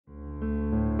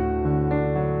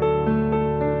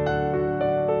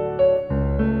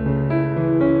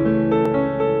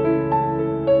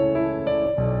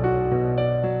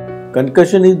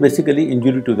Concussion is basically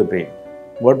injury to the brain,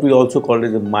 what we also call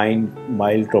as a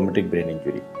mild traumatic brain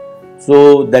injury.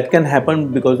 So that can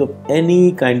happen because of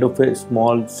any kind of a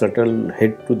small subtle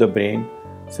hit to the brain,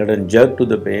 sudden jerk to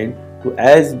the brain, to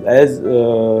as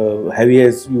heavy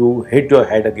as you hit your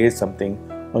head against something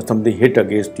or something hit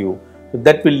against you. So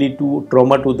that will lead to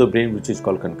trauma to the brain, which is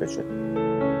called concussion.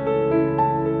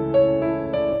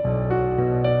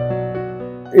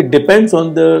 It depends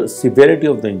on the severity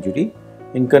of the injury.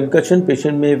 In concussion,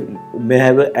 patient may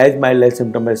have as mild as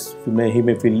symptom as he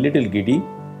may feel little giddy,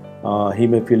 he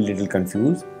may feel little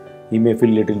confused, he may feel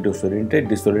little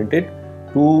disoriented.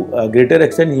 To a greater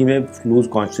extent, he may lose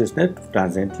consciousness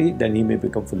transiently, then he may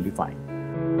become fully fine.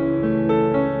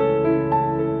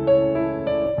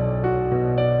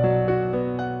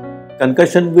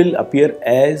 Concussion will appear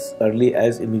as early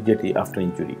as immediately after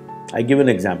injury. I give an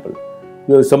example.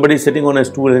 Somebody is sitting on a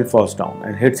stool and falls down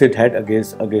and hits his head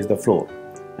against the floor,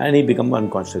 and he becomes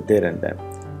unconscious there and then.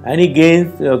 And he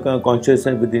gains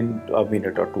consciousness within a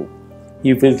minute or two.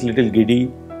 He feels little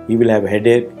giddy, he will have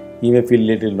headache, he may feel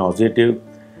little nauseative,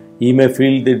 he may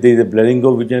feel that there is a blurring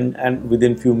of vision, and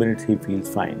within few minutes he feels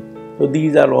fine. So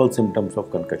these are all symptoms of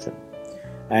concussion.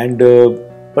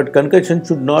 But concussion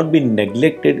should not be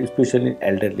neglected, especially in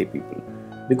elderly people,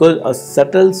 because a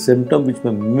subtle symptom which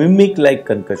may mimic like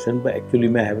concussion but actually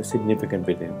may have a significant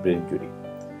brain injury,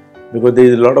 because there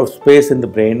is a lot of space in the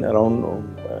brain around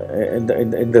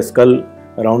in the skull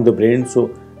around the brain.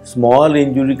 So small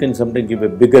injury can sometimes give a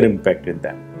bigger impact in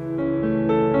them.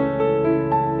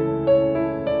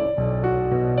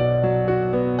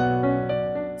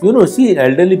 See,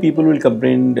 elderly people will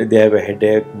complain that they have a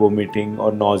headache, vomiting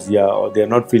or nausea, or they are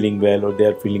not feeling well, or they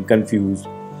are feeling confused.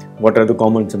 What are the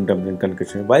common symptoms in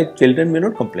concussion? Why children may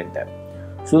not complain that?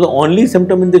 So the only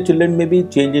symptom in the children may be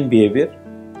change in behavior.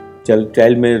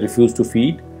 Child may refuse to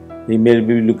feed, he may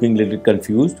be looking a little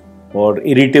confused or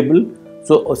irritable.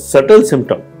 So a subtle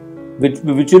symptom which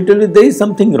will tell you there is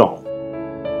something wrong.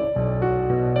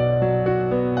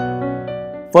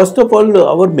 First of all,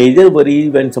 our major worry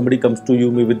when somebody comes to you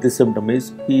with this symptom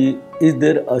is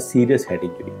there a serious head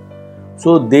injury?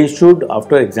 So they should,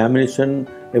 after examination,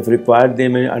 if required, they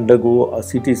may undergo a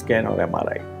CT scan or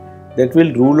MRI. That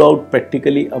will rule out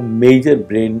practically a major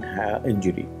brain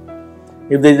injury.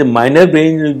 If there is a minor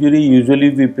brain injury, usually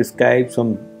we prescribe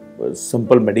some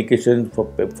simple medications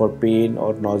for pain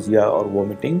or nausea or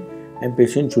vomiting, and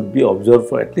patient should be observed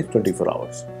for at least 24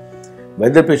 hours.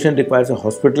 Whether patient requires a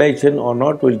hospitalization or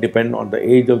not will depend on the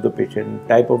age of the patient,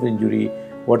 type of injury,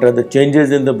 what are the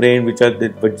changes in the brain which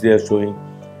they are showing.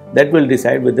 That will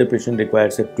decide whether patient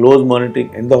requires a close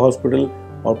monitoring in the hospital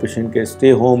or patient can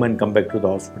stay home and come back to the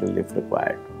hospital if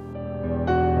required.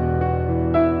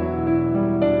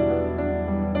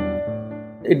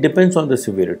 It depends on the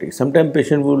severity. Sometimes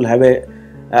patient will have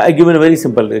I give a very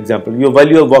simple example. While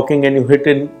you are walking and you hit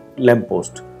a lamp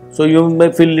post, so you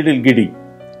may feel little giddy,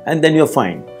 and then you are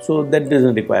fine. So that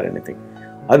doesn't require anything.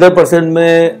 Other person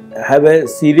may have a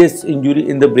serious injury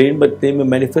in the brain, but they may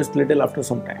manifest little after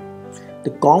some time.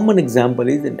 The common example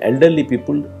is in elderly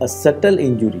people, a subtle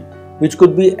injury, which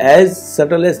could be as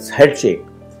subtle as head shake,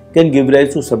 can give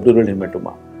rise to subdural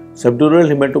hematoma. Subdural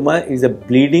hematoma is a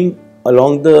bleeding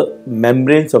along the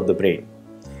membranes of the brain,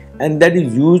 and that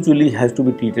is usually has to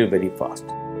be treated very fast.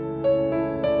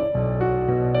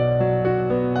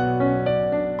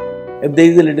 If there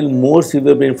is a little more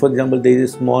severe brain, for example, there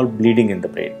is a small bleeding in the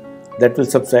brain, that will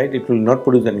subside, it will not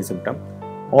produce any symptom.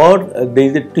 Or there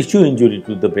is a tissue injury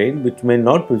to the brain which may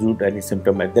not produce any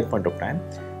symptom at that point of time.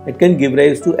 It can give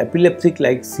rise to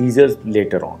epileptic-like seizures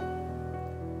later on.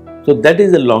 So that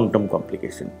is a long-term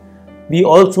complication. We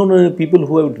also know people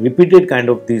who have repeated kind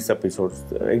of these episodes.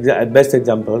 Best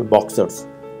example, boxers.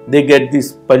 They get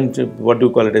this punch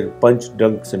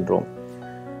drunk syndrome.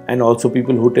 And also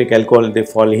people who take alcohol, they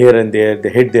fall here and there, they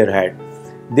hit their head.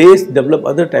 They develop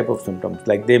other type of symptoms,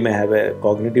 like they may have a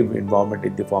cognitive involvement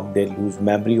in the form, they lose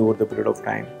memory over the period of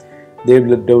time. They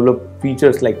will develop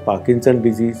features like Parkinson's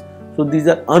disease. So these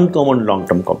are uncommon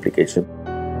long-term complications.